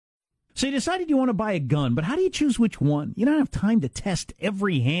So you decided you want to buy a gun, but how do you choose which one? You don't have time to test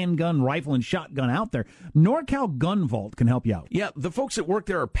every handgun, rifle, and shotgun out there. NorCal Gun Vault can help you out. Yeah, the folks that work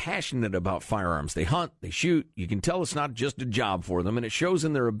there are passionate about firearms. They hunt, they shoot. You can tell it's not just a job for them, and it shows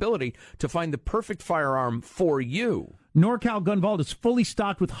in their ability to find the perfect firearm for you. NorCal Gun Vault is fully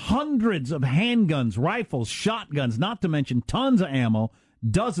stocked with hundreds of handguns, rifles, shotguns, not to mention tons of ammo,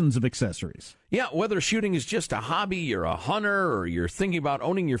 dozens of accessories. Yeah, whether shooting is just a hobby, you're a hunter, or you're thinking about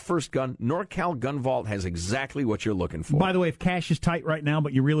owning your first gun, NorCal Gun Vault has exactly what you're looking for. By the way, if cash is tight right now,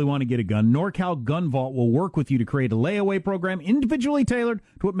 but you really want to get a gun, NorCal Gun Vault will work with you to create a layaway program individually tailored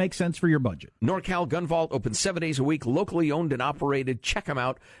to what makes sense for your budget. NorCal Gun Vault opens 7 days a week, locally owned and operated. Check them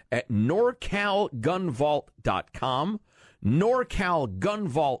out at NorCalGunVault.com.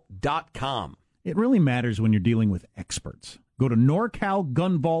 NorCalGunVault.com. It really matters when you're dealing with experts. Go to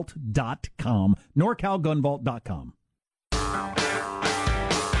NorCalGunVault.com, NorCalGunVault.com.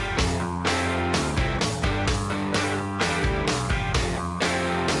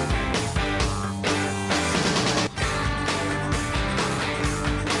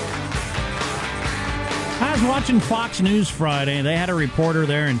 I was watching Fox News Friday. They had a reporter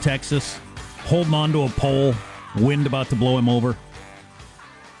there in Texas holding onto a pole, wind about to blow him over.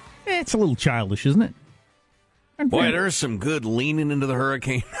 It's a little childish, isn't it? Boy, there's some good leaning into the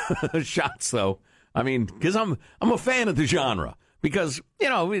hurricane shots, though. I mean, because I'm a fan of the genre. Because, you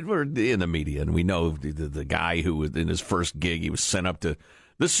know, we're in the media, and we know the guy who was in his first gig, he was sent up to,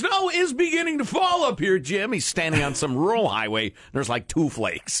 the snow is beginning to fall up here, Jim. He's standing on some rural highway. There's like 2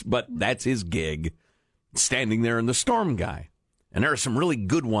 flakes, but that's his gig, standing there in the storm guy. And there are some really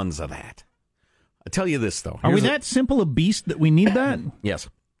good ones of that. I'll tell you this, though. Are we that simple a beast that we need that? Yes.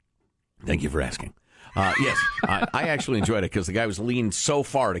 Thank you for asking. Yes, I actually enjoyed it because the guy was leaned so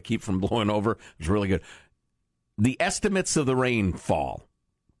far to keep from blowing over. It was really good. The estimates of the rainfall.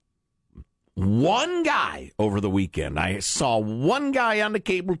 One guy over the weekend, I saw one guy on the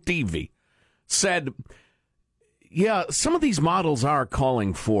cable TV, said, yeah, some of these models are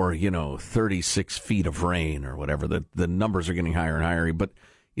calling for, 36 feet of rain or whatever. The numbers are getting higher and higher. But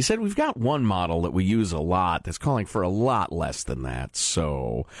he said, we've got one model that we use a lot that's calling for a lot less than that.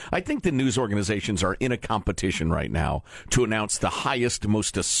 So I think the news organizations are in a competition right now to announce the highest,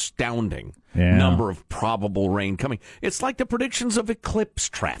 most astounding number of probable rain coming. It's like the predictions of eclipse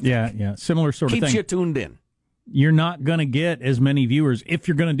traffic. Yeah, similar sort of thing. Keeps you tuned in. You're not going to get as many viewers if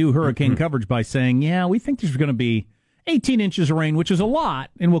you're going to do hurricane coverage by saying, yeah, we think there's going to be 18 inches of rain, which is a lot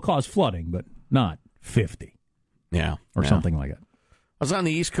and will cause flooding, but not 50. Yeah. Or something like that. I was on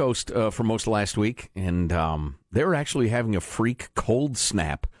the East Coast for most of last week, and they were actually having a freak cold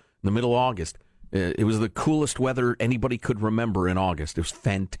snap in the middle of August. It was the coolest weather anybody could remember in August. It was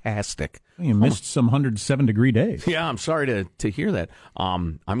fantastic. You missed some 107-degree days. Yeah, I'm sorry to hear that.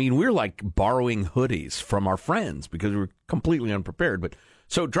 I mean, we're like borrowing hoodies from our friends because we were completely unprepared. But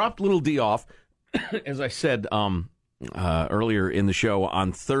so dropped little D off, as I said earlier in the show,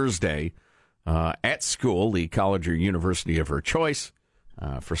 on Thursday at school, the college or university of her choice.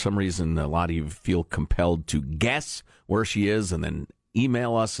 For some reason, a lot of you feel compelled to guess where she is and then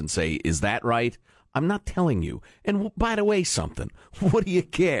email us and say, is that right? I'm not telling you. And by the way, something. What do you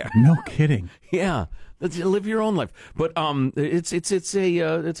care? No kidding. Yeah. Live your own life. But it's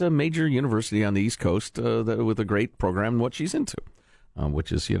a major university on the East Coast with a great program in what she's into,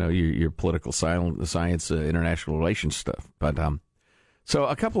 which is, your political science, international relations stuff. But so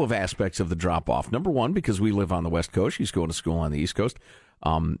a couple of aspects of the drop-off. Number one, because we live on the West Coast, she's going to school on the East Coast,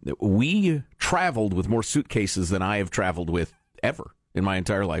 we traveled with more suitcases than I have traveled with ever in my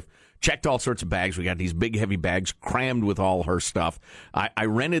entire life. Checked all sorts of bags. We got these big, heavy bags crammed with all her stuff. I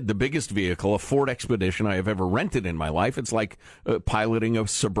rented the biggest vehicle, a Ford Expedition I have ever rented in my life. It's like piloting a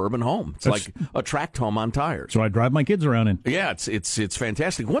suburban home. It's like a tract home on tires. So I drive my kids around in. Yeah, it's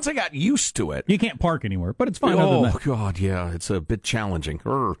fantastic. Once I got used to it. You can't park anywhere, but it's fine. Oh, God, yeah. It's a bit challenging.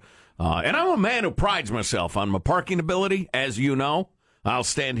 And I'm a man who prides myself on my parking ability, as you know. I'll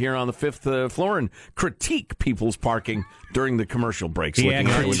stand here on the 5th floor and critique people's parking during the commercial breaks. Yeah,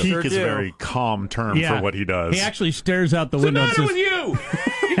 critique is a very calm term for what he does. He actually stares out the window and says, "What's the matter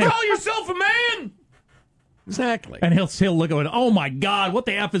with you? You call yourself a man?" Exactly. And he'll look at it. Oh my God, what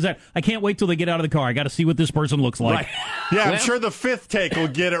the F is that? I can't wait till they get out of the car. I got to see what this person looks like. Right. Yeah, I'm sure the 5th take will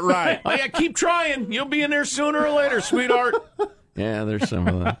get it right. Oh yeah, keep trying. You'll be in there sooner or later, sweetheart. Yeah, there's some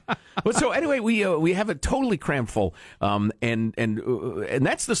of that. But so anyway, we have it totally crammed full, and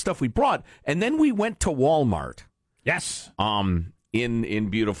that's the stuff we brought. And then we went to Walmart. Yes. In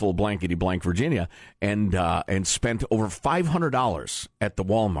beautiful blankety blank Virginia, and spent over $500 at the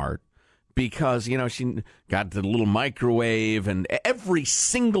Walmart because, she got the little microwave and every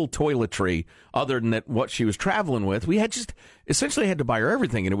single toiletry other than what she was traveling with. We had essentially had to buy her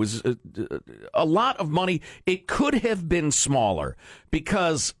everything, and it was a lot of money. It could have been smaller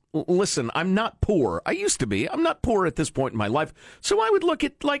because, listen, I'm not poor. I used to be. I'm not poor at this point in my life. So I would look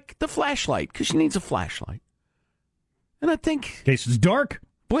at, like, the flashlight, because she needs a flashlight. And I think... In case it's dark.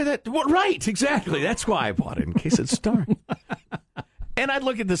 Boy, right, exactly. That's why I bought it, in case it's dark. And I'd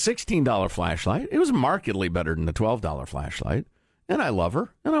look at the $16 flashlight. It was markedly better than the $12 flashlight. And I love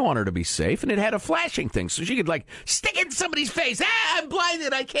her, and I want her to be safe. And it had a flashing thing, so she could, like, stick it in somebody's face. I'm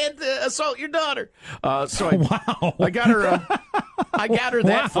blinded. I can't assault your daughter. So I got her. I got her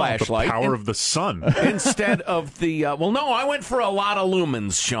that flashlight. The power of the sun. Instead of the. No, I went for a lot of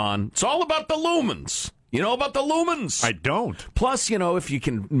lumens, Sean. It's all about the lumens. You know about the lumens? I don't. Plus, if you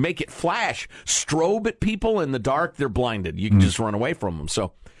can make it flash, strobe at people in the dark, they're blinded. You can just run away from them.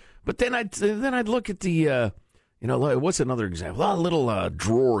 So, but then I'd look at the, what's another example? A little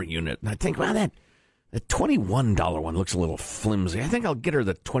drawer unit, and I think, well, that $21 one looks a little flimsy. I think I'll get her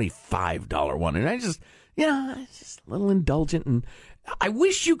the $25 one, and it's just a little indulgent. And I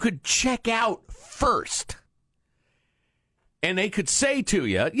wish you could check out first. And they could say to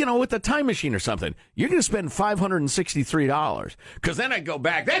you, with a time machine or something, you're going to spend $563. Because then I go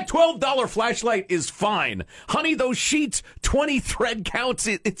back, that $12 flashlight is fine. Honey, those sheets, 20 thread counts,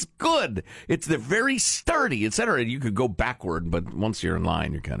 it's good. They're very sturdy, etc. You could go backward, but once you're in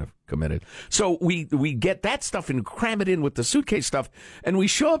line, you're kind of committed. So we get that stuff and cram it in with the suitcase stuff, and we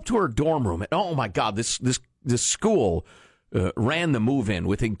show up to her dorm room. And, oh, my God, this school ran the move-in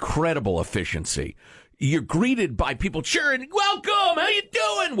with incredible efficiency. You're greeted by people cheering, welcome, how you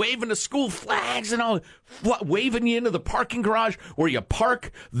doing? Waving the school flags and all, waving you into the parking garage where you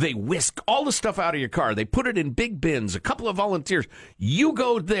park. They whisk all the stuff out of your car. They put it in big bins, a couple of volunteers. You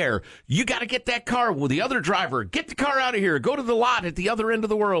go there. You got to get that car with the other driver. Get the car out of here. Go to the lot at the other end of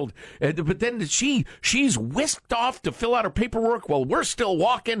the world. But then she's whisked off to fill out her paperwork while we're still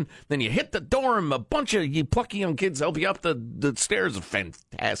walking. Then you hit the dorm. A bunch of you plucky young kids help you up the stairs.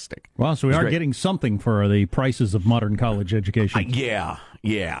 Fantastic. Wow, so we are getting something for the prices of modern college education. Yeah.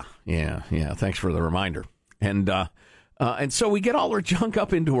 Thanks for the reminder. And so we get all her junk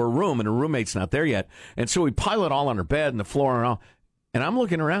up into her room, and her roommate's not there yet. And so we pile it all on her bed and the floor and all. And I'm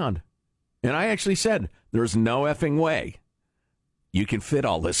looking around, and I actually said, there's no effing way you can fit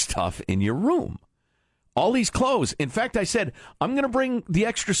all this stuff in your room. All these clothes. In fact, I said, I'm going to bring the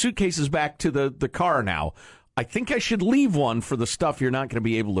extra suitcases back to the car now. I think I should leave one for the stuff you're not going to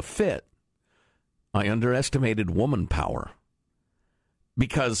be able to fit. I underestimated woman power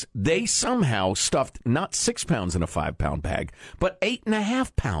because they somehow stuffed not 6 pounds in a 5-pound bag, but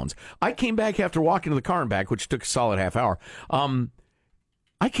 8.5 pounds. I came back after walking to the car and back, which took a solid half hour.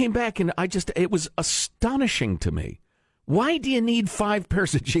 I came back and it was astonishing to me. Why do you need 5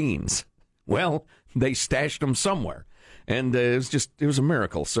 pairs of jeans? Well, they stashed them somewhere. And it was a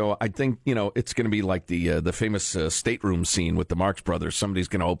miracle. So I think, it's going to be like the famous stateroom scene with the Marx Brothers. Somebody's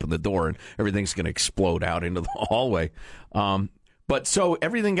going to open the door and everything's going to explode out into the hallway. But so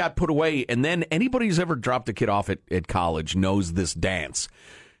everything got put away. And then anybody who's ever dropped a kid off at college knows this dance.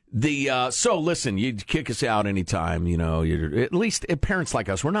 So listen, you kick us out anytime, you're, at least parents like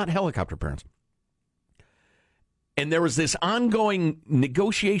us, we're not helicopter parents. And there was this ongoing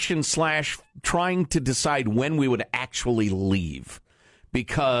negotiation / trying to decide when we would actually leave.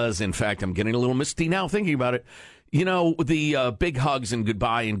 Because, in fact, I'm getting a little misty now thinking about it. The big hugs and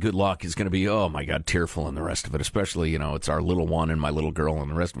goodbye and good luck is going to be, oh, my God, tearful and the rest of it. Especially, it's our little one and my little girl and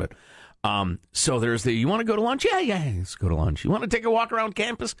the rest of it. So there's you want to go to lunch? Yeah, let's go to lunch. You want to take a walk around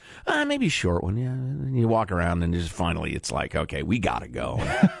campus? Maybe a short one, yeah. And you walk around and just finally it's like, okay, we got to go.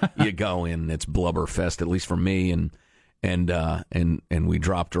 You go in, it's blubber fest, at least for me, and we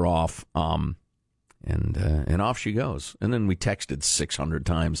dropped her off, and off she goes. And then we texted 600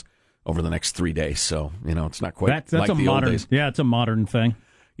 times over the next 3 days, so, it's not quite that's like a the modern, old days. Yeah, it's a modern thing.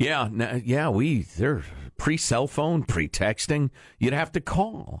 Yeah, they're pre-cell phone, pre-texting. You'd have to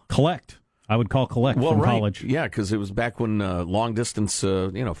call. Collect. I would call collect from college. Yeah, because it was back when long-distance,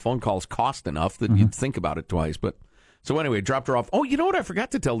 phone calls cost enough that you'd think about it twice. But so anyway, dropped her off. Oh, you know what I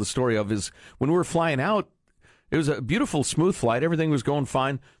forgot to tell the story of is when we were flying out, it was a beautiful, smooth flight. Everything was going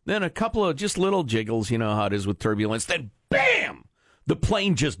fine. Then a couple of just little jiggles, you know how it is with turbulence. Then, bam! The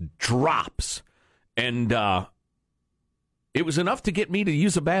plane just drops. And it was enough to get me to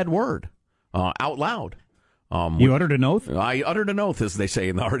use a bad word out loud. You uttered an oath? I uttered an oath, as they say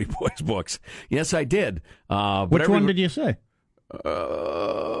in the Hardy Boys books. Yes, I did. Which one did you say?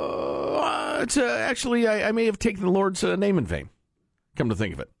 Actually, I may have taken the Lord's name in vain, come to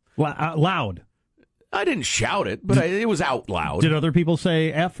think of it. Loud. I didn't shout it, but it was out loud. Did other people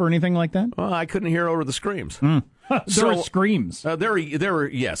say F or anything like that? Well, I couldn't hear over the screams. There were screams. There were,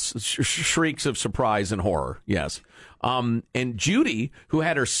 yes, shrieks of surprise and horror, yes. And Judy, who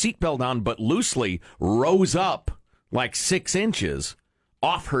had her seatbelt on but loosely, rose up like 6 inches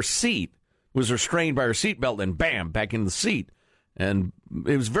off her seat, was restrained by her seatbelt, and bam, back in the seat. And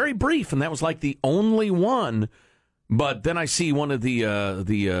it was very brief, and that was like the only one. But then I see one of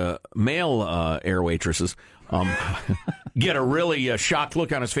the male air waitresses get a really shocked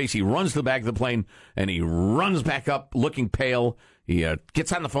look on his face. He runs to the back of the plane, and he runs back up looking pale. He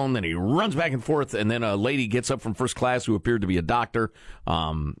gets on the phone, then he runs back and forth, and then a lady gets up from first class who appeared to be a doctor.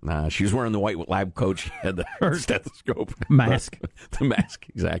 She was wearing the white lab coat. She had the stethoscope. Mask. The mask,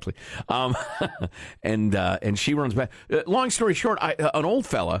 exactly. And she runs back. Long story short, an old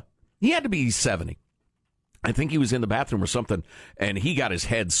fella, he had to be 70. I think he was in the bathroom or something, and he got his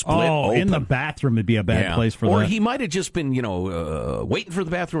head split open. In the bathroom would be a bad place for that. Or he might have just been, waiting for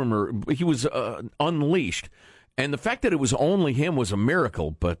the bathroom, or he was unleashed. And the fact that it was only him was a miracle,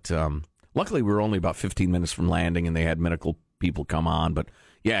 but luckily we were only about 15 minutes from landing, and they had medical people come on. But,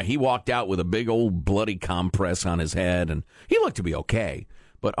 yeah, he walked out with a big old bloody compress on his head, and he looked to be okay.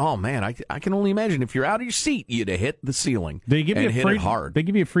 But, oh, man, I can only imagine if you're out of your seat, you'd have hit the ceiling hit it hard. They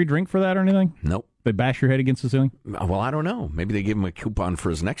give you a free drink for that or anything? Nope. They bash your head against the ceiling? Well, I don't know. Maybe they give him a coupon for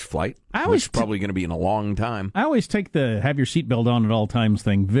his next flight, which is probably going to be in a long time. I always take the have your seatbelt on at all times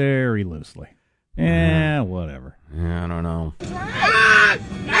thing very loosely. Whatever. Yeah, I don't know.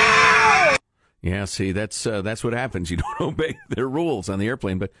 Yeah, see, that's what happens. You don't obey their rules on the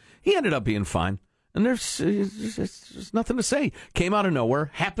airplane. But he ended up being fine. And there's nothing to say. Came out of nowhere,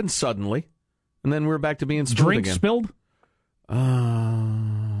 happened suddenly, and then we're back to being smooth again. Drink spilled?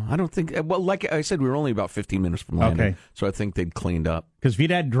 I don't think. Well, like I said, we were only about 15 minutes from landing, so I think they'd cleaned up. Because if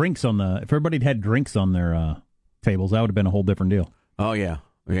everybody had drinks on their tables, that would have been a whole different deal. Oh yeah.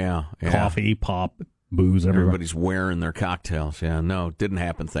 Coffee, pop, booze, everywhere. Everybody's wearing their cocktails. Yeah, no, it didn't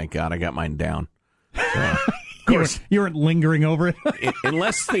happen. Thank God, I got mine down. So, of course, you weren't lingering over it.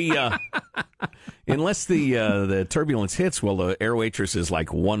 unless the turbulence hits, well, the air waitress is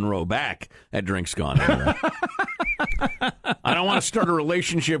like one row back. That drink's gone. Anyway. I don't want to start a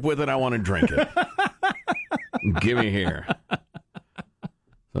relationship with it. I want to drink it. Give me here.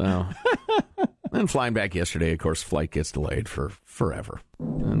 So, then flying back yesterday, of course, flight gets delayed for forever.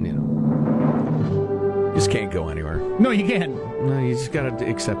 And, you just can't go anywhere. No, you can't. No, you just got to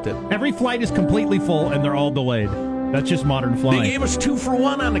accept it. Every flight is completely full, and they're all delayed. That's just modern flying. They gave us 2 for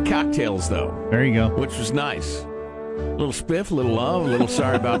 $1 on the cocktails, though. There you go. Which was nice. A little spiff, a little love, a little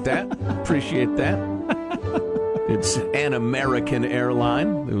sorry about that. Appreciate that. It's an American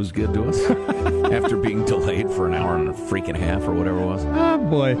airline. It was good to us after being delayed for an hour and a freaking half or whatever it was. Oh,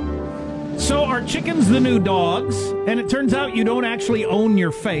 boy. So are chickens the new dogs? And it turns out you don't actually own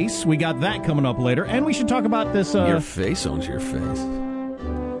your face. We got that coming up later. And we should talk about this. Your face owns your face.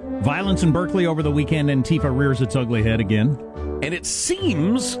 Violence in Berkeley over the weekend. Antifa rears its ugly head again. And it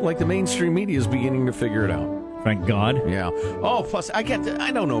seems like the mainstream media is beginning to figure it out. Thank God. Yeah. Oh, plus, I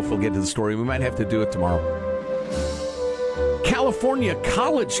don't know if we'll get to the story. We might have to do it tomorrow. California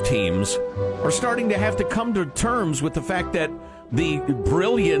college teams are starting to have to come to terms with the fact that the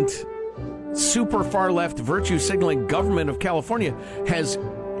brilliant, super far-left virtue-signaling government of California has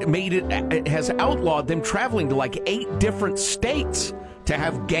outlawed them traveling to like 8 different states to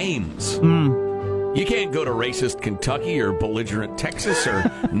have games. You can't go to racist Kentucky or belligerent Texas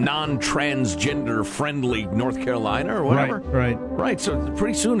or non-transgender friendly North Carolina or whatever. Right. So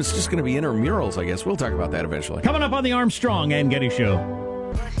pretty soon it's just going to be intramurals, I guess. We'll talk about that eventually. Coming up on the Armstrong and Getty Show.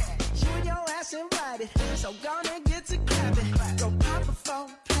 So gonna get to clapping. Go pop it for a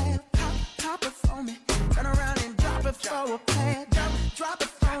pad, pop it for me. Turn around and drop it for a pad, drop it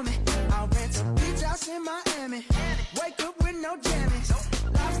for me. I'll rent a beach house in Miami. Wake up with no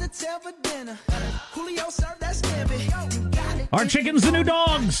jammies. Lobster tail for dinner. Julio served that scampi. Are chickens the new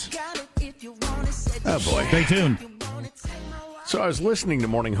dogs? Oh boy. Stay tuned. So I was listening to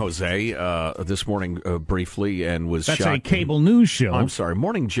Morning Jose this morning briefly and was That's shocked. a cable news show. I'm sorry,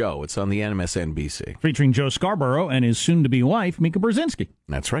 Morning Joe. It's on the MSNBC. Featuring Joe Scarborough and his soon-to-be wife, Mika Brzezinski.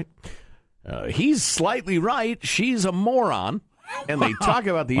 That's right. He's slightly right. She's a moron. And they talk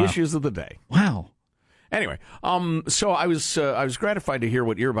about the issues of the day. Wow. Anyway, so I was gratified to hear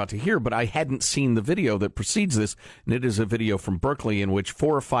what you're about to hear, but I hadn't seen the video that precedes this, and it is a video from Berkeley in which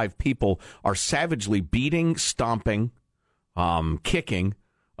 4 or 5 people are savagely beating, stomping, kicking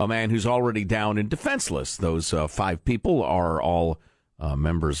a man who's already down and defenseless. Those 5 people are all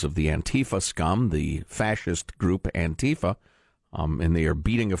members of the Antifa scum, the fascist group Antifa. and they are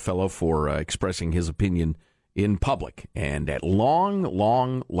beating a fellow for expressing his opinion in public. And at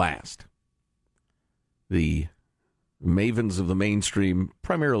long last, the mavens of the mainstream,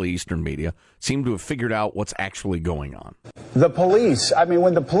 primarily Eastern media, seem to have figured out what's actually going on. The police, I mean,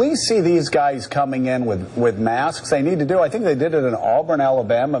 when the police see these guys coming in with masks, they need to do, I think they did it in Auburn,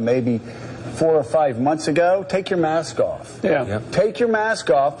 Alabama, maybe 4 or 5 months ago. Take your mask off. Yeah. Take your mask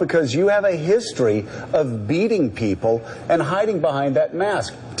off because you have a history of beating people and hiding behind that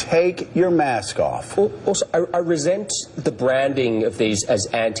mask. Take your mask off. Also, I resent the branding of these as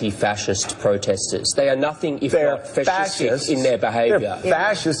anti-fascist protesters. They are nothing if not fascistic in their behavior. They're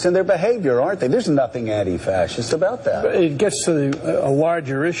fascist in their behavior, aren't they? There's nothing anti-fascist about that. It gets to a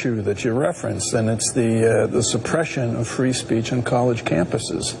larger issue that you referenced, and it's the suppression of free speech on college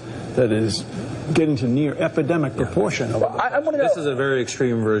campuses that is getting to near epidemic proportion. This is a very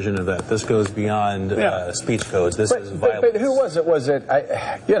extreme version of that. This goes beyond speech codes. This is violence. But who was it? Was it,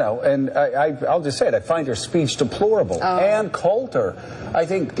 I'll just say it, I find her speech deplorable. Ann Coulter, I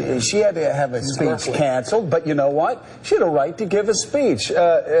think she had to have a speech canceled, but you know what? She had a right to give a speech.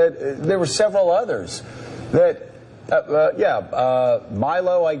 There were several others that,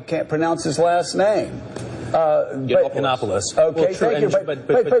 Milo, I can't pronounce his last name. Yiannopoulos. Okay, thank you.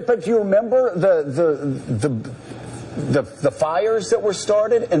 But do you remember the fires that were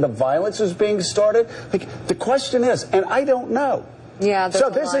started and the violence was being started? Like, the question is, and I don't know. Yeah, so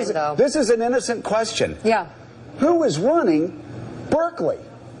this is an innocent question. Yeah. Who is running Berkeley?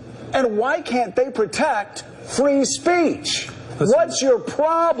 And why can't they protect free speech? What's your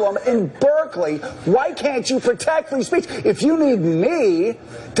problem in Berkeley? Why can't you protect free speech? If you need me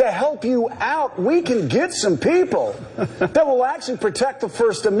to help you out, we can get some people that will actually protect the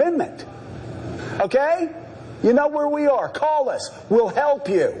First Amendment. Okay? You know where we are. Call us. We'll help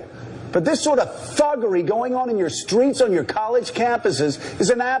you. But this sort of thuggery going on in your streets, on your college campuses, is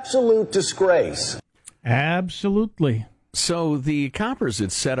an absolute disgrace. Absolutely. So the coppers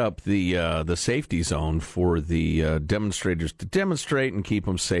had set up the safety zone for the demonstrators to demonstrate and keep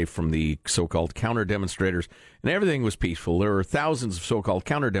them safe from the so-called counter-demonstrators, and everything was peaceful. There were thousands of so-called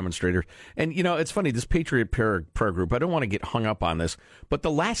counter-demonstrators, and, you know, it's funny, this Patriot Prayer Group, I don't want to get hung up on this, but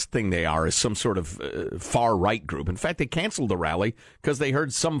the last thing they are is some sort of far-right group. In fact, they canceled the rally because they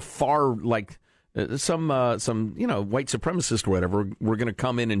heard some some white supremacist or whatever were going to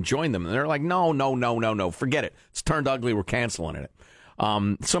come in and join them. And they're like, no, forget it. It's turned ugly. We're canceling it.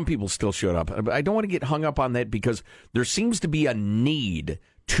 Some people still showed up. But I don't want to get hung up on that because there seems to be a need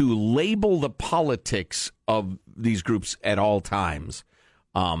to label the politics of these groups at all times.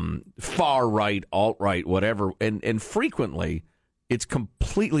 Far right, alt right, whatever. And frequently it's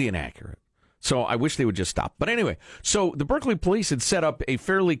completely inaccurate. So I wish they would just stop. But anyway, so the Berkeley police had set up a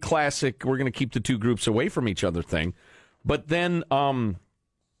fairly classic, we're going to keep the two groups away from each other thing. But then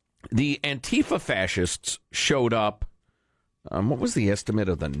the Antifa fascists showed up. What was the estimate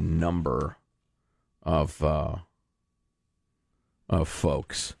of the number of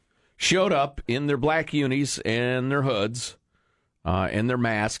folks? Showed up in their black unis and their hoods and their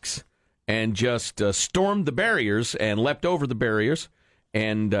masks and just stormed the barriers and leapt over the barriers.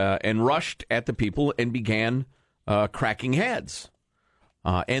 And rushed at the people and began cracking heads.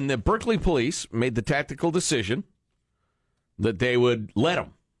 And the Berkeley police made the tactical decision that they would let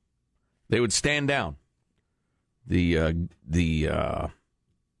them. They would stand down. The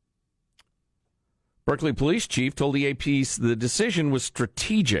Berkeley police chief told the AP the decision was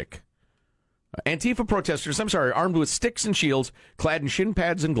strategic. Antifa protesters, armed with sticks and shields, clad in shin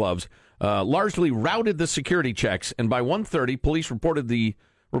pads and gloves, largely routed the security checks, and by 1:30, police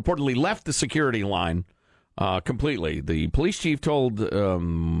reportedly left the security line completely. The police chief told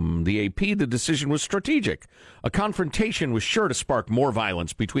the AP the decision was strategic. A confrontation was sure to spark more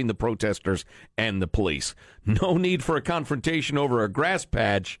violence between the protesters and the police. No need for a confrontation over a grass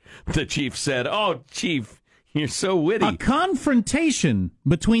patch, the chief said. Oh, chief, you're so witty. A confrontation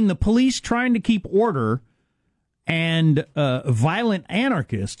between the police trying to keep order and violent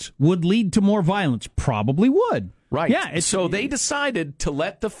anarchists would lead to more violence. Probably would. Right. Yeah. So they decided to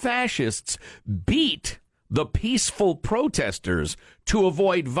let the fascists beat the peaceful protesters to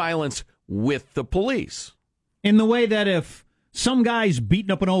avoid violence with the police. In the way that if some guy's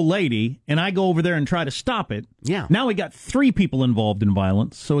beating up an old lady and I go over there and try to stop it, now we got 3 people involved in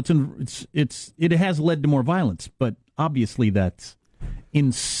violence. So it has led to more violence. But obviously that's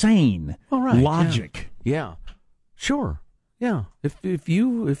insane logic. Yeah. Sure. Yeah. If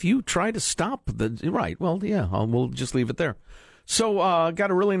you try to stop we'll just leave it there. So got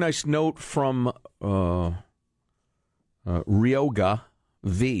a really nice note from Ryoga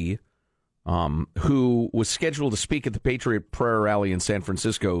V who was scheduled to speak at the Patriot Prayer Rally in San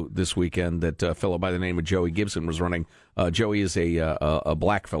Francisco this weekend that a fellow by the name of Joey Gibson was running. Joey is a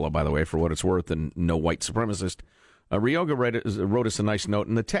black fellow, by the way, for what it's worth, and no white supremacist. Ryoga wrote us a nice note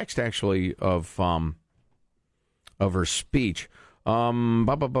in the text, actually, of her speech.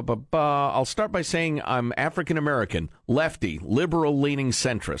 I'll start by saying I'm African-American, lefty, liberal-leaning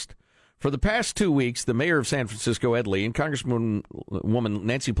centrist. For the past 2 weeks, the mayor of San Francisco, Ed Lee, and Congresswoman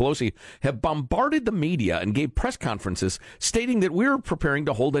Nancy Pelosi have bombarded the media and gave press conferences stating that we're preparing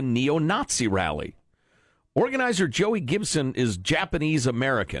to hold a neo-Nazi rally. Organizer Joey Gibson is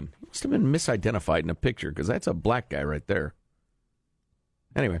Japanese-American. He must have been misidentified in a picture because that's a black guy right there.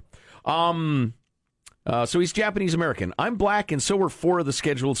 Anyway, so he's Japanese-American. I'm black, and so were 4 of the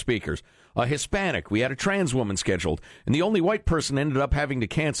scheduled speakers. A Hispanic, we had a trans woman scheduled, and the only white person ended up having to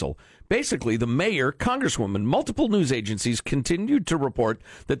cancel. Basically, the mayor, congresswoman, multiple news agencies continued to report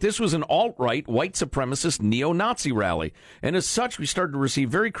that this was an alt-right, white supremacist, neo-Nazi rally. And as such, we started to receive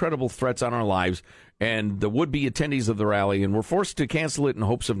very credible threats on our lives and the would-be attendees of the rally, and were forced to cancel it in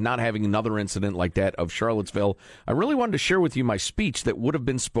hopes of not having another incident like that of Charlottesville. I really wanted to share with you my speech that would have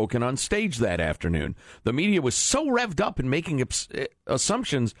been spoken on stage that afternoon. The media was so revved up in making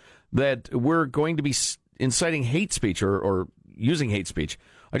assumptions that we're going to be inciting hate speech or using hate speech.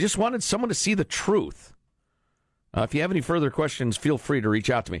 I just wanted someone to see the truth. If you have any further questions, feel free to reach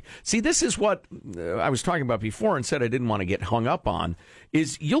out to me. See, this is what I was talking about before and said I didn't want to get hung up on,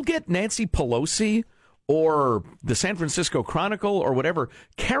 is you'll get Nancy Pelosi or the San Francisco Chronicle or whatever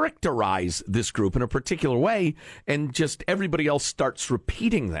characterize this group in a particular way, and just everybody else starts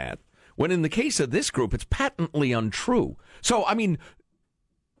repeating that. When in the case of this group, it's patently untrue. So, I mean,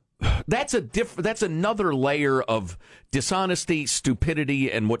 that's another layer of dishonesty,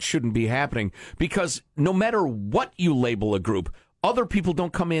 stupidity, and what shouldn't be happening. Because no matter what you label a group, other people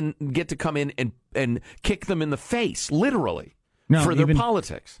don't get to come in and kick them in the face, literally, for their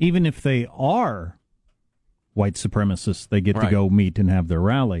politics. Even if they are white supremacists, they get to go meet and have their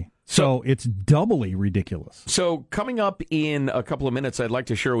rally. So it's doubly ridiculous. So coming up in a couple of minutes, I'd like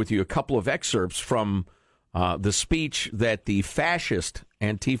to share with you a couple of excerpts from the speech that the fascist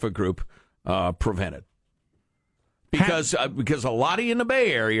Antifa group prevented. Because a lot of you in the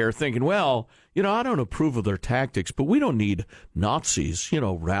Bay Area are thinking, well, I don't approve of their tactics, but we don't need Nazis,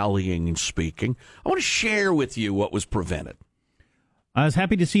 rallying and speaking. I want to share with you what was prevented. I was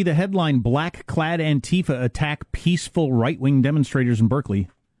happy to see the headline, Black-clad Antifa attack peaceful right-wing demonstrators in Berkeley.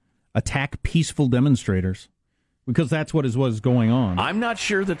 Attack peaceful demonstrators. Because that's what was going on. I'm not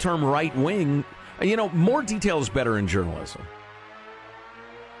sure the term right-wing... more detail is better in journalism.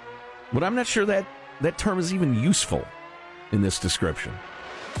 But I'm not sure that term is even useful in this description.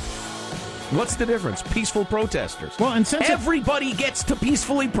 What's the difference? Peaceful protesters. Well, and since everybody gets to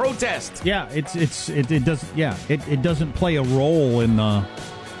peacefully protest. Yeah, it doesn't play a role in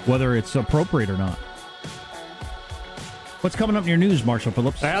whether it's appropriate or not. What's coming up in your news, Marshall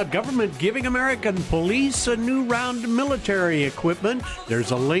Phillips? Government giving American police a new round of military equipment.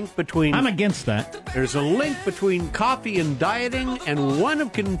 There's a link between... I'm against that. There's a link between coffee and dieting and one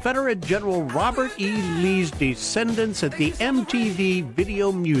of Confederate General Robert E. Lee's descendants at the MTV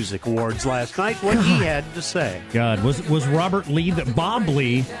Video Music Awards last night. What he had to say. God, was Robert Lee, Bob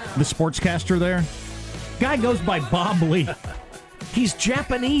Lee, the sportscaster there? Guy goes by Bob Lee. He's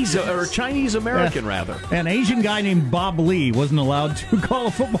Japanese or Chinese American, rather. An Asian guy named Bob Lee wasn't allowed to call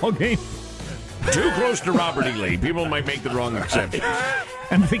a football game. Too close to Robert E. Lee. People might make the wrong exception.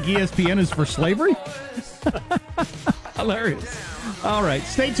 And think ESPN is for slavery? Hilarious. All right,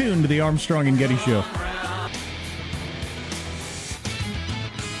 stay tuned to the Armstrong and Getty Show.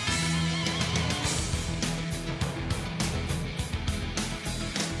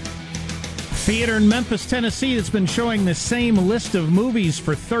 Theater in Memphis, Tennessee, that's been showing the same list of movies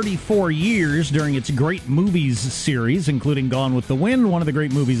for 34 years during its Great Movies series, including Gone with the Wind, one of the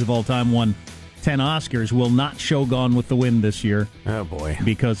great movies of all time, won 10 Oscars, will not show Gone with the Wind this year. Oh, boy.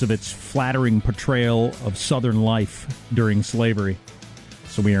 Because of its flattering portrayal of Southern life during slavery.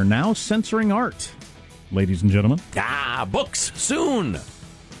 So we are now censoring art, ladies and gentlemen. Books, soon.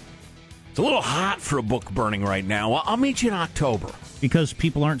 It's a little hot for a book burning right now. I'll meet you in October. Because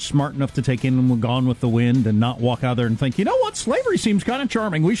people aren't smart enough to take in Gone with the Wind and not walk out there and think, you know what, slavery seems kind of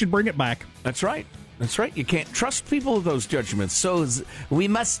charming. We should bring it back. That's right. That's right. You can't trust people with those judgments. So we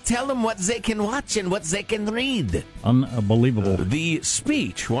must tell them what they can watch and what they can read. Unbelievable. The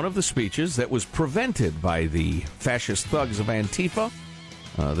speech, one of the speeches that was prevented by the fascist thugs of Antifa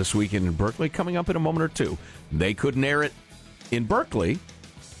this weekend in Berkeley, coming up in a moment or two. They couldn't air it in Berkeley,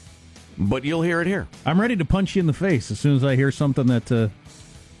 but you'll hear it here. I'm ready to punch you in the face as soon as I hear something that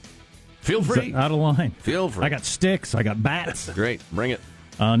Feel free. Out of line. Feel free. I got sticks. I got bats. Great. Bring it.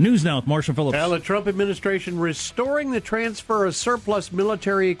 News now with Marshall Phillips. Well, the Trump administration restoring the transfer of surplus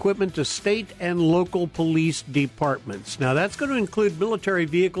military equipment to state and local police departments. Now, that's going to include military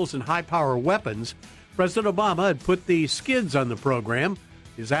vehicles and high-power weapons. President Obama had put the skids on the program.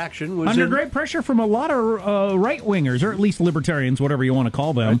 His action was under great pressure from a lot of right-wingers, or at least libertarians, whatever you want to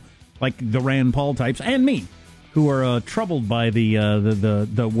call them, like the Rand Paul types, and me, who are troubled by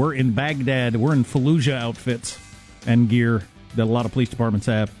the we're in Baghdad, we're in Fallujah outfits and gear that a lot of police departments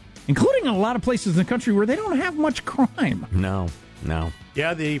have, including a lot of places in the country where they don't have much crime. No.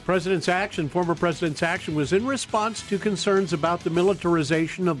 Yeah, the former president's action was in response to concerns about the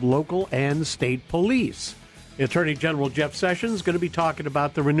militarization of local and state police. Attorney General Jeff Sessions is going to be talking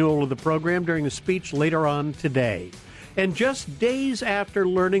about the renewal of the program during a speech later on today. And just days after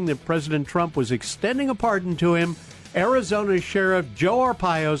learning that President Trump was extending a pardon to him, Arizona Sheriff Joe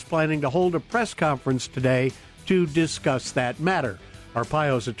Arpaio is planning to hold a press conference today to discuss that matter.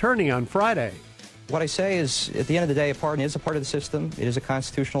 Arpaio's attorney on Friday. What I say is, at the end of the day, a pardon is a part of the system. It is a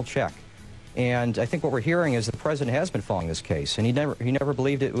constitutional check. And I think what we're hearing is the president has been following this case, and he never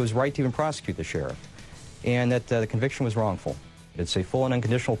believed it was right to even prosecute the sheriff, and that the conviction was wrongful. It's a full and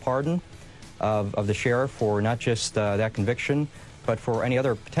unconditional pardon of the sheriff for not just that conviction, but for any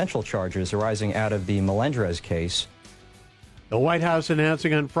other potential charges arising out of the Melendrez case. The White House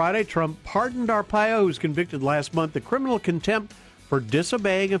announcing on Friday Trump pardoned Arpaio, who was convicted last month of criminal contempt for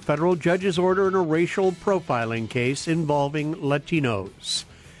disobeying a federal judge's order in a racial profiling case involving Latinos.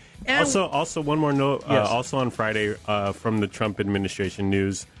 And also, one more note. Yes. Also on Friday, from the Trump administration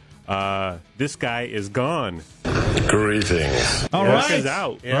news, this guy is gone. Greetings. All right. Is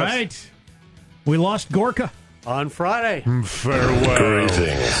out. Yes. Right. We lost Gorka. On Friday. Farewell.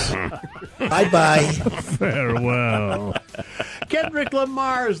 Greetings. Bye-bye. Farewell. Kendrick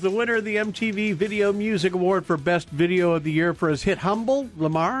Lamar is the winner of the MTV Video Music Award for Best Video of the Year for his hit Humble.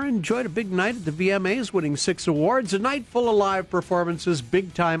 Lamar enjoyed a big night at the VMAs, winning 6 awards, a night full of live performances,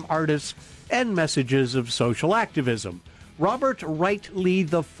 big-time artists, and messages of social activism. Robert Wright Lee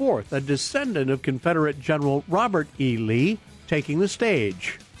IV, a descendant of Confederate General Robert E. Lee, taking the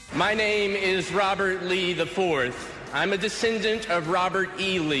stage. My name is Robert Lee IV. I'm a descendant of Robert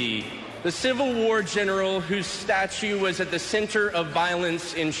E. Lee, the Civil War general whose statue was at the center of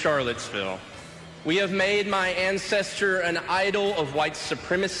violence in Charlottesville. We have made my ancestor an idol of white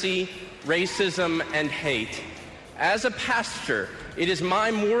supremacy, racism, and hate. As a pastor, it is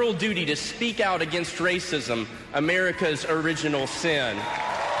my moral duty to speak out against racism, America's original sin.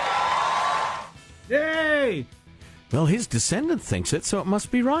 Yay! Well, his descendant thinks it, so it must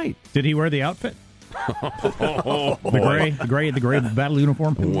be right. Did he wear the outfit? the gray battle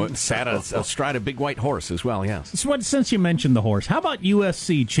uniform. Sat astride a big white horse as well. Yes. Since you mentioned the horse, how about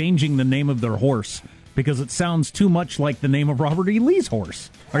USC changing the name of their horse because it sounds too much like the name of Robert E. Lee's horse?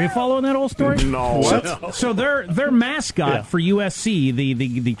 Are you following that whole story? No. What? So their mascot for USC,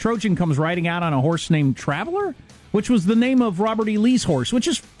 the Trojan, comes riding out on a horse named Traveler, which was the name of Robert E. Lee's horse, which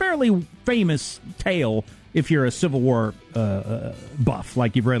is fairly famous tale. If you're a Civil War buff,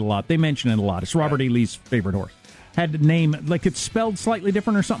 like you've read a lot, they mention it a lot. It's Robert E. Lee's favorite horse. Had the name, like it's spelled slightly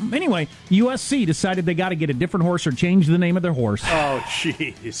different or something. Anyway, USC decided they got to get a different horse or change the name of their horse. Oh,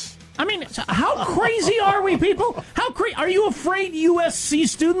 jeez. I mean, how crazy are we, people? Are you afraid USC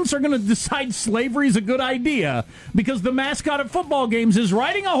students are going to decide slavery is a good idea because the mascot at football games is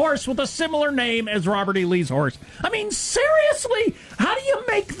riding a horse with a similar name as Robert E. Lee's horse? I mean, seriously, how do you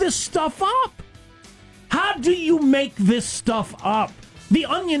make this stuff up? How do you make this stuff up? The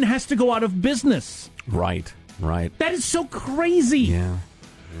Onion has to go out of business. Right. That is so crazy. Yeah.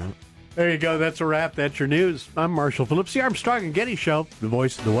 There you go. That's a wrap. That's your news. I'm Marshall Phillips, the Armstrong and Getty Show, the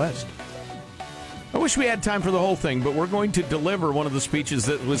voice of the West. I wish we had time for the whole thing, but we're going to deliver one of the speeches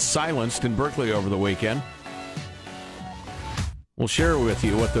that was silenced in Berkeley over the weekend. We'll share with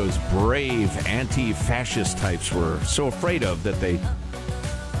you what those brave anti-fascist types were so afraid of that they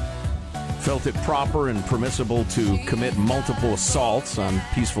felt it proper and permissible to commit multiple assaults on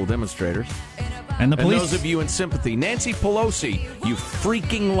peaceful demonstrators. And the police. And those of you in sympathy, Nancy Pelosi, you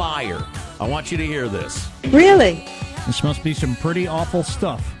freaking liar. I want you to hear this. Really? This must be some pretty awful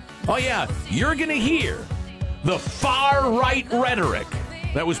stuff. Oh, yeah. You're going to hear the far-right rhetoric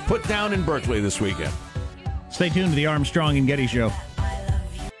that was put down in Berkeley this weekend. Stay tuned to the Armstrong and Getty Show.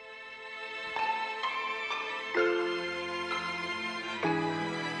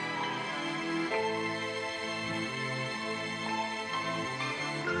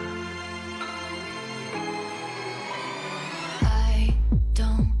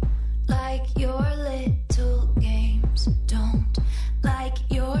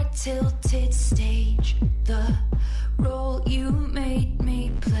 Till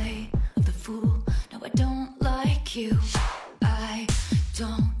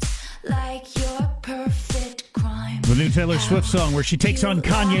like your perfect crime. The new Taylor Swift song where she takes on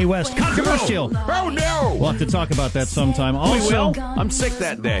Kanye West. Controversial. Oh, no. We'll have to talk about that sometime. Also, I'm sick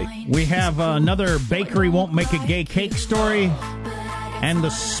that day. We have another bakery won't make a gay cake story. And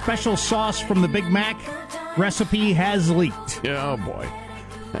the special sauce from the Big Mac recipe has leaked. Oh, boy.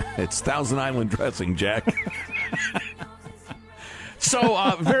 It's Thousand Island dressing, Jack.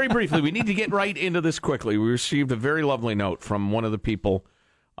 So, very briefly, we need to get right into this quickly. We received a very lovely note from one of the people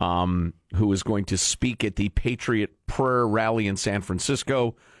who is going to speak at the Patriot Prayer Rally in San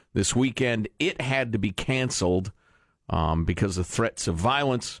Francisco this weekend. It had to be canceled because of threats of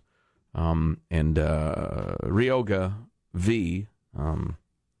violence. And Ryoga V.,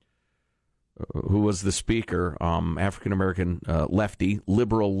 who was the speaker, African-American lefty,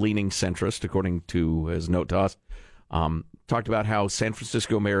 liberal-leaning centrist, according to his note to us, talked about how San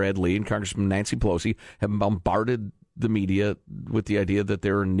Francisco Mayor Ed Lee and Congressman Nancy Pelosi have bombarded the media with the idea that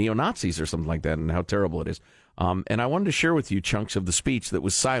they're neo-Nazis or something like that and how terrible it is. And I wanted to share with you chunks of the speech that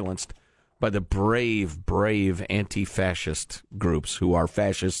was silenced by the brave anti-fascist groups who are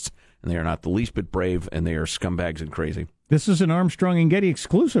fascists, and they are not the least bit brave, and they are scumbags and crazy. This is an Armstrong and Getty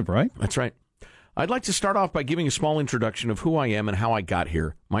exclusive, right? That's right. I'd like to start off by giving a small introduction of who I am and how I got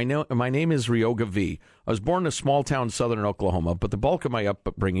here. My name is Ryoga V. I was born in a small town in southern Oklahoma, but the bulk of my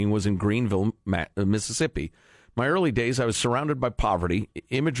upbringing was in Greenville, Mississippi. My early days, I was surrounded by poverty,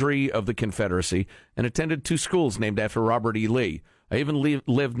 imagery of the Confederacy, and attended 2 schools named after Robert E. Lee. I even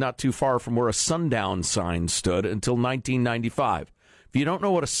lived not too far from where a sundown sign stood until 1995. If you don't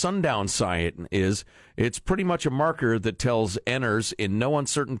know what a sundown sign is, it's pretty much a marker that tells Enners in no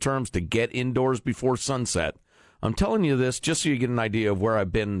uncertain terms to get indoors before sunset. I'm telling you this just so you get an idea of where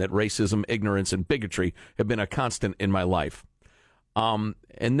I've been, that racism, ignorance, and bigotry have been a constant in my life. And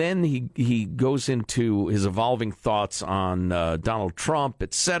then he goes into his evolving thoughts on Donald Trump,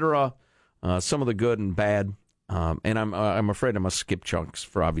 etc., some of the good and bad. And I'm afraid I must skip chunks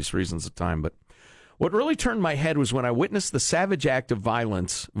for obvious reasons of time, but what really turned my head was when I witnessed the savage acts of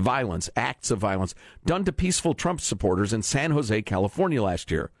violence done to peaceful Trump supporters in San Jose, California last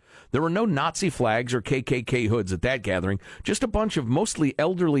year. There were no Nazi flags or KKK hoods at that gathering, just a bunch of mostly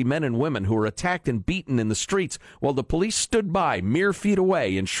elderly men and women who were attacked and beaten in the streets while the police stood by mere feet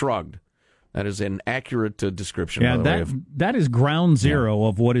away and shrugged. That is an accurate description. Yeah, that is ground zero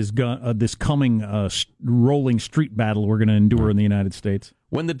of what is this coming rolling street battle we're going to endure in the United States.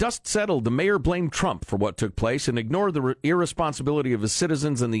 When the dust settled, the mayor blamed Trump for what took place and ignored the irresponsibility of his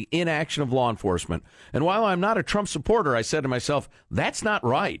citizens and the inaction of law enforcement. And while I'm not a Trump supporter, I said to myself, that's not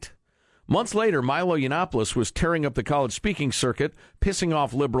right. Months later, Milo Yiannopoulos was tearing up the college speaking circuit, pissing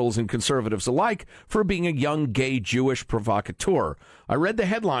off liberals and conservatives alike for being a young gay Jewish provocateur. I read the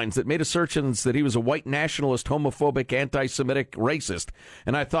headlines that made assertions that he was a white nationalist, homophobic, anti-Semitic racist,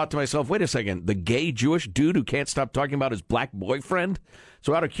 and I thought to myself, wait a second, the gay Jewish dude who can't stop talking about his black boyfriend?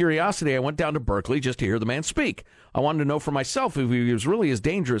 So out of curiosity, I went down to Berkeley just to hear the man speak. I wanted to know for myself if he was really as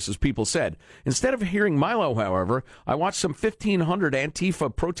dangerous as people said. Instead of hearing Milo, however, I watched some 1,500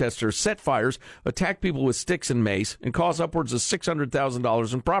 Antifa protesters set fires, attack people with sticks and mace, and cause upwards of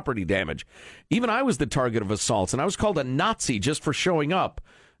 $600,000 in property damage. Even I was the target of assaults, and I was called a Nazi just for showing up.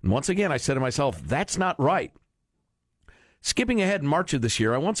 And once again, I said to myself, that's not right. Skipping ahead in March of this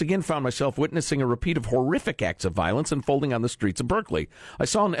year, I once again found myself witnessing a repeat of horrific acts of violence unfolding on the streets of Berkeley. I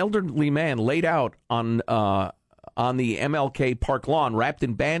saw an elderly man laid out on the MLK Park lawn wrapped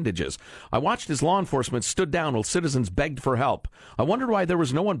in bandages. I watched as law enforcement stood down while citizens begged for help. I wondered why there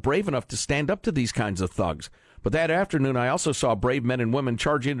was no one brave enough to stand up to these kinds of thugs. But that afternoon, I also saw brave men and women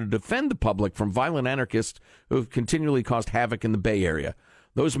charge in to defend the public from violent anarchists who have continually caused havoc in the Bay Area.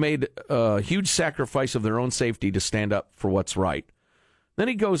 Those made a huge sacrifice of their own safety to stand up for what's right. Then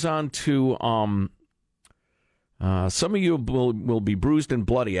he goes on to, some of you will be bruised and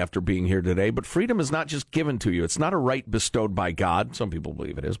bloody after being here today, but freedom is not just given to you. It's not a right bestowed by God. Some people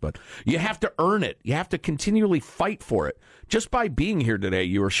believe it is, but you have to earn it. You have to continually fight for it. Just by being here today,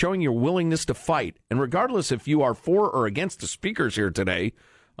 you are showing your willingness to fight. And regardless if you are for or against the speakers here today,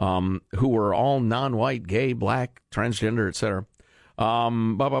 who are all non-white, gay, black, transgender, etc.,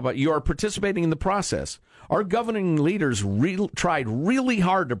 you are participating in the process. Our governing leaders tried really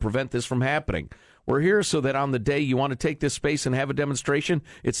hard to prevent this from happening. We're here so that on the day you want to take this space and have a demonstration,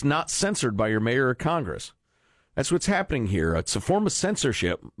 it's not censored by your mayor or Congress. That's what's happening here. It's a form of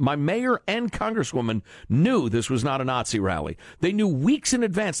censorship. My mayor and congresswoman knew this was not a Nazi rally. They knew weeks in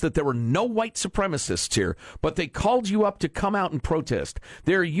advance that there were no white supremacists here, but they called you up to come out and protest.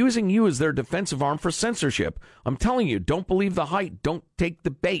 They're using you as their defensive arm for censorship. I'm telling you, don't believe the hype. Don't take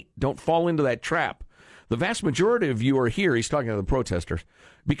the bait. Don't fall into that trap. The vast majority of you are here, he's talking to the protesters,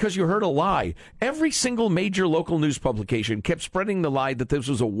 because you heard a lie. Every single major local news publication kept spreading the lie that this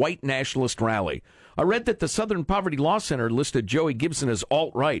was a white nationalist rally. I read that the Southern Poverty Law Center listed Joey Gibson as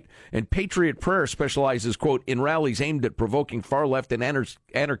alt-right, and Patriot Prayer specializes, quote, in rallies aimed at provoking far-left and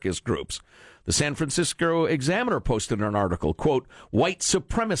anarchist groups. The San Francisco Examiner posted an article, quote, white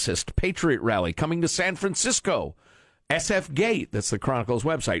supremacist patriot rally coming to San Francisco. SF Gate, that's the Chronicle's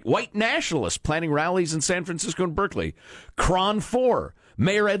website. White nationalists planning rallies in San Francisco and Berkeley. Cron 4.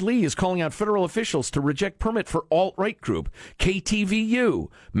 Mayor Ed Lee is calling out federal officials to reject permit for alt-right group. KTVU.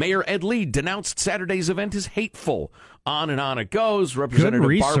 Mayor Ed Lee denounced Saturday's event as hateful. On and on it goes.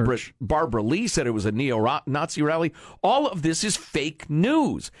 Representative Barbara Lee said it was a neo-Nazi rally. All of this is fake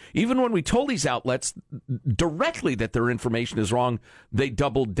news. Even when we told these outlets directly that their information is wrong, they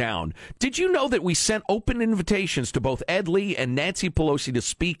doubled down. Did you know that we sent open invitations to both Ed Lee and Nancy Pelosi to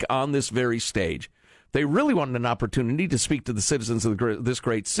speak on this very stage? They really wanted an opportunity to speak to the citizens of this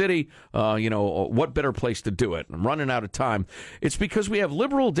great city. What better place to do it? I'm running out of time. It's because we have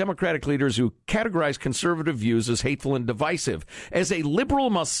liberal Democratic leaders who categorize conservative views as hateful and divisive. As a liberal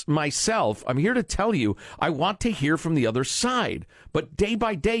myself, I'm here to tell you I want to hear from the other side. But day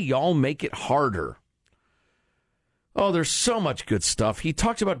by day, y'all make it harder. Oh, there's so much good stuff. He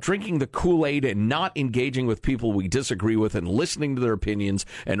talks about drinking the Kool-Aid and not engaging with people we disagree with and listening to their opinions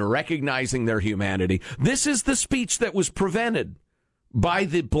and recognizing their humanity. This is the speech that was prevented by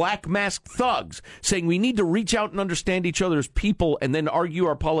the black masked thugs, saying we need to reach out and understand each other's people and then argue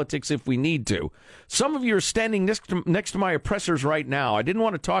our politics if we need to. Some of you are standing next to my oppressors right now. I didn't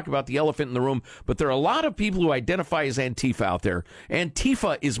want to talk about the elephant in the room, but there are a lot of people who identify as Antifa out there.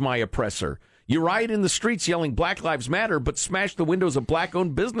 Antifa is my oppressor. You riot in the streets yelling Black Lives Matter, but smash the windows of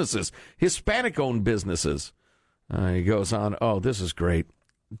black-owned businesses, Hispanic-owned businesses. He goes on. Oh, this is great.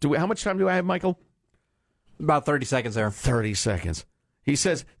 How much time do I have, Michael? About 30 seconds there. 30 seconds. He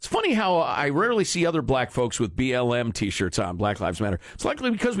says, it's funny how I rarely see other black folks with BLM T-shirts on, Black Lives Matter. It's likely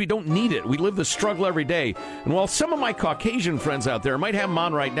because we don't need it. We live the struggle every day. And while some of my Caucasian friends out there might have them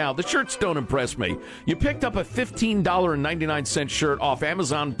on right now, the shirts don't impress me. You picked up a $15.99 shirt off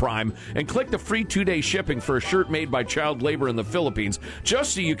Amazon Prime and clicked the free 2-day shipping for a shirt made by child labor in the Philippines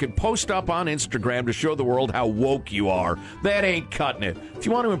just so you can post up on Instagram to show the world how woke you are. That ain't cutting it. If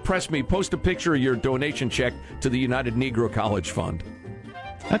you want to impress me, post a picture of your donation check to the United Negro College Fund.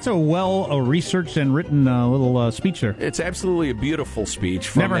 That's a well-researched and written little speech there. It's absolutely a beautiful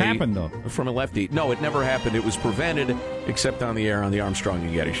speech. Never happened, though. From a lefty. No, it never happened. It was prevented, except on the air on the Armstrong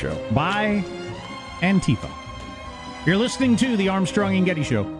and Getty Show. By Antifa. You're listening to the Armstrong and Getty Show.